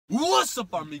What's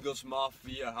up, Armigos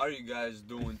Mafia? How are you guys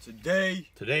doing today?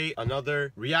 Today,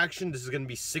 another reaction. This is gonna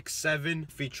be 6'7",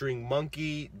 featuring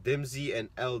Monkey, Dimzy, and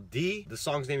LD. The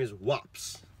song's name is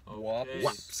WAPS. Okay.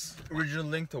 WAPS. Original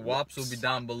link to WAPS will be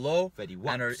down below. Fetty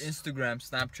And our WAPS. Instagram,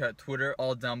 Snapchat, Twitter,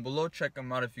 all down below. Check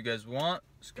them out if you guys want.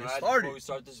 Let's get Guys, started. before we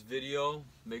start this video,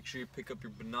 make sure you pick up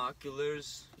your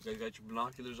binoculars. You guys got your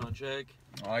binoculars on check?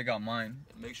 Oh, I got mine.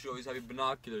 Make sure you always have your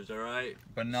binoculars, alright?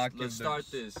 Binoculars. Let's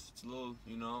start this. It's a little,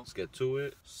 you know. Let's get to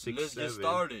it. Let's get 6'7".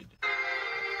 started.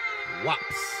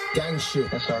 WAPS. Gang shit.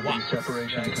 SRB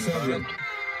separation confirmed.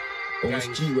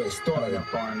 OSG where it started.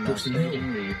 Upon Brooklyn Hill.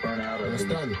 staging the burnout of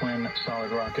the Understand? twin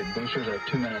solid rocket boosters at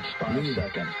 2 minutes 5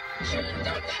 seconds.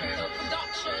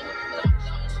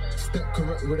 Step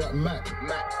correct with that Mac.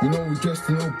 You know we dressed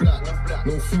in all black.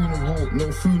 No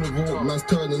funeral. Man's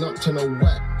turning up to no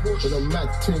whack. With a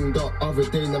mad ting the other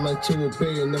day, the man chill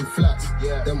bay in them flats.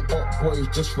 Them up boys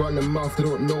just run their mouth, they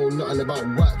don't know nothing about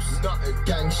WAPS.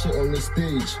 Gang shit on the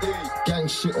stage, gang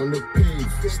shit on the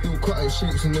pave. Still cutting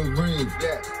shapes in the rave.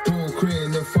 Bro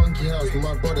creating the funky house, but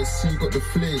my brother C got the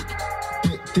flake.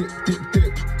 Dip.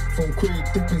 From Craig,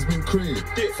 dipping's been Craig.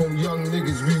 From young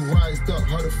niggas, we rised up.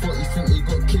 How the fuck you think he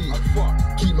got cake?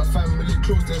 Keep my family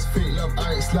close, there's fake love.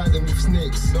 I ain't sliding with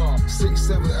snakes.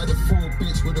 6'7" at the 4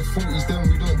 bitch with the 40s, then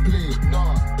we don't play.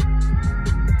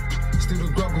 Still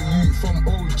the grubber youth from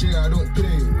OJ, I don't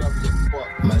play.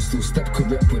 Man still step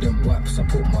correct with them WAPS. I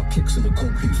put my kicks on the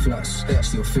concrete flats.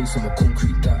 See your face on my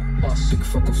concrete that. Big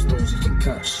fuck of stones you can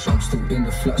catch. I'm still in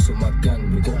the flats with my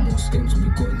gang. We got more schemes and we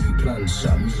got new plans.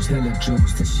 That means hella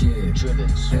drills this year.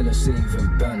 Hella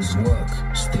saving bands work.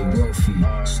 Stay wealthy.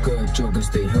 Skirt joggers,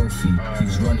 stay healthy.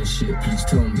 Who's running shit? Please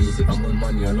tell me. I'm on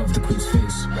money, I love the quiz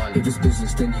face. If it's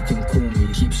business, then you can call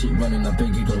me. Keep shit running, I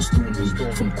beg you don't stall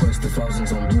me. From quest to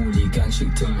thousands on Wally. Gang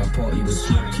shit till my party with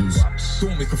smokies.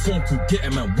 Don't make a phone call,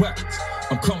 getting man whacked.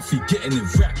 I'm comfy, getting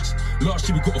it wrapped. Last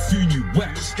year we got a few new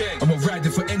whacks. I'm a rider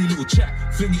for any little chat.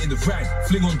 Fling it in the ride,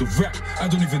 fling on the rack. I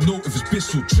don't even know if it's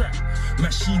biss or trap.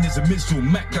 Machine is a missile,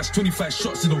 Mac. That's 25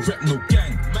 shots, it don't rap no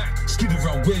gang. Skid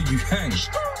around where you hang.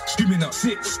 Screaming out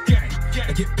 6 gang.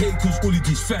 I get paid cause all of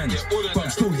these fans. But I'm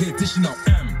still here dishing out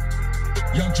am.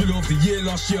 Young driller of the year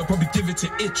last year, I'll probably give it to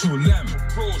Itch or Lamb.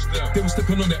 They were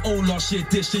stepping on their own last year,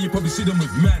 this year you probably see them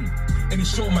with man. Any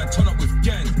show man, turn up with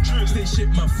gang. Stay shit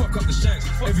man, fuck up the shanks.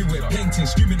 Everywhere painting,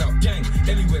 screaming out gang.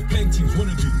 Anywhere paintings,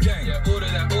 wanna do gang.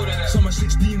 Summer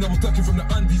 16, I was ducking from the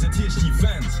undies and THG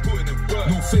vans.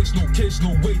 No face, no case,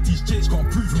 no weight, these J's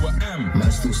can't prove who I am. Man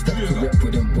still step correct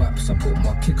with them WAPS. I put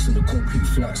my kicks on the concrete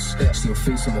flats. See your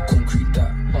face on my concrete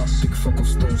that. Big fuck of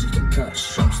stones you can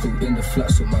catch. I'm still in the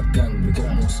flats with my gang. We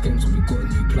got more schemes and we got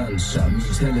new plans. That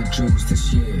means hella drills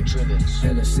this year.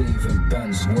 Hella saving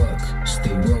bands work.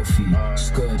 Stay wealthy.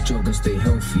 Skirt joggers, stay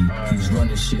healthy. Who's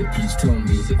running shit? Please tell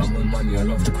me. I'm on money, I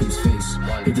love the quiz face.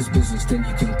 If it's business, then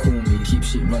you can call me. Keep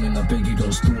shit running, I beg you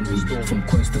don't stall me. From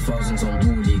quest to thousands on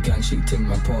Wally. Gang shit ting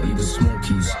my party with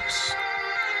smokies.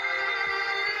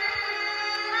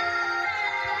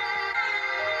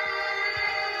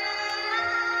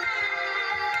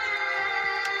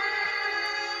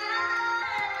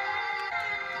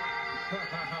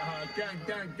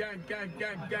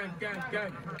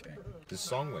 Gang. This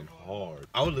song went hard.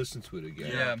 I would listen to it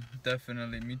again. Yeah,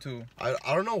 definitely. Me too. I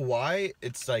don't know why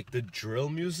it's like the drill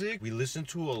music we listen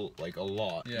to a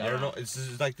lot. Yeah. I don't know. It's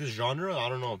just like this genre. I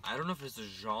don't know. I don't know if it's a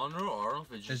genre or I don't know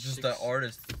if it's just It's just the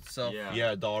artist itself.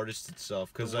 Yeah, the artist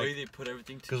itself. Cause the way like, they put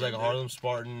everything together. cause like Harlem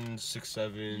Spartan,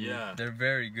 6'7". Yeah. They're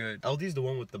very good. LD's the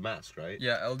one with the mask, right?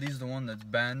 Yeah, LD's the one that's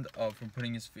banned from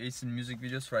putting his face in music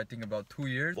videos for I think about 2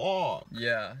 years. Fuck.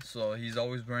 Yeah, so he's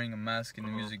always wearing a mask in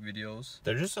the music videos.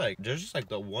 They're just like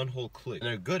the one whole clique. And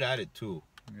they're good at it too.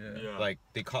 Yeah. Like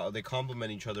they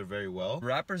complement each other very well.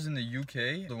 Rappers in the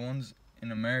UK, the ones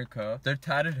in America, they're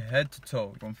tatted head to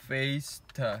toe, from face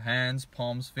to hands,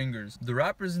 palms, fingers. The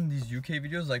rappers in these UK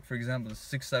videos, like for example the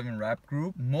 6'7" rap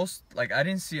group, most, like I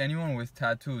didn't see anyone with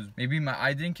tattoos. Maybe my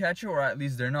eye didn't catch it, or at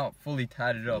least they're not fully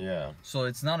tatted up. Yeah. So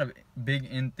it's not a big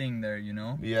in thing there, you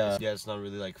know? Yeah, it's not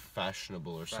really like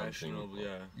fashionable or something.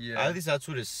 Yeah. At least that's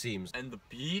what it seems. And the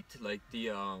beat, like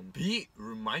the beat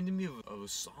reminded me of a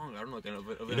song. I don't know, like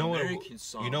of an You know American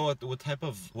song. You know what type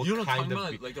of you know what I'm kind talking of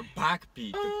about? beat? Like the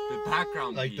backbeat, the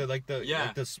background like beat.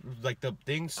 the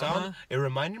thing sound. It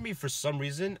reminded me for some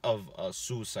reason of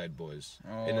Suicide Boys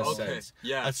in a sense.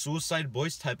 Yeah. A Suicide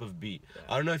Boys type of beat.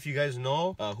 I don't know if you guys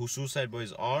know who Suicide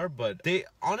Boys are, but they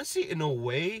honestly, in a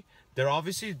way, They're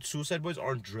obviously, Suicide Boys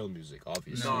aren't drill music,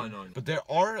 obviously. No. But there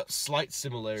are slight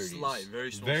similarities.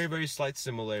 Very small. Very slight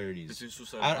similarities. Between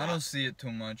Suicide I don't see it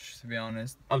too much, to be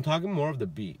honest. I'm talking more of the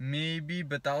beat. Maybe,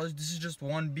 but this is just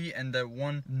one beat and that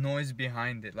one noise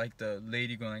behind it, like the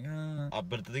lady going ah.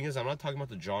 But the thing is, I'm not talking about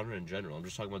the genre in general. I'm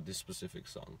just talking about this specific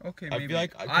song. Okay, I maybe. feel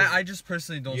like I just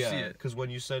personally don't see it. because when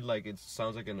you said like it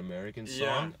sounds like an American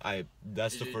song,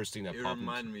 that's the first thing that it popped. It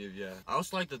reminded me of I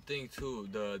also like the thing too,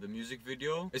 the music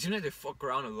video. It seems like they fuck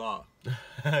around a lot.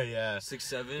 Yeah. 6,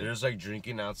 7. They're just like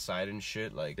drinking outside and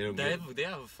shit. Like they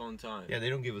have a fun time. Yeah, they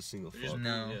don't give a single fuck.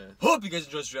 No. Hope you guys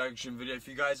enjoyed this reaction video. If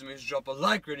you guys make sure to drop a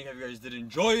like rating if you guys did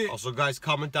enjoy it. Also, guys,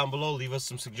 comment down below. Leave us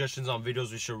some suggestions on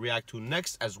videos we should react to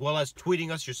next, as well as tweeting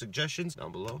us your suggestions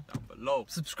down below.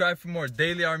 Subscribe for more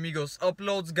daily Armigos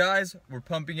uploads, guys. We're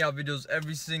pumping out videos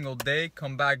every single day.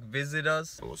 Come back, visit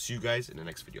us. And we'll see you guys in the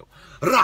next video.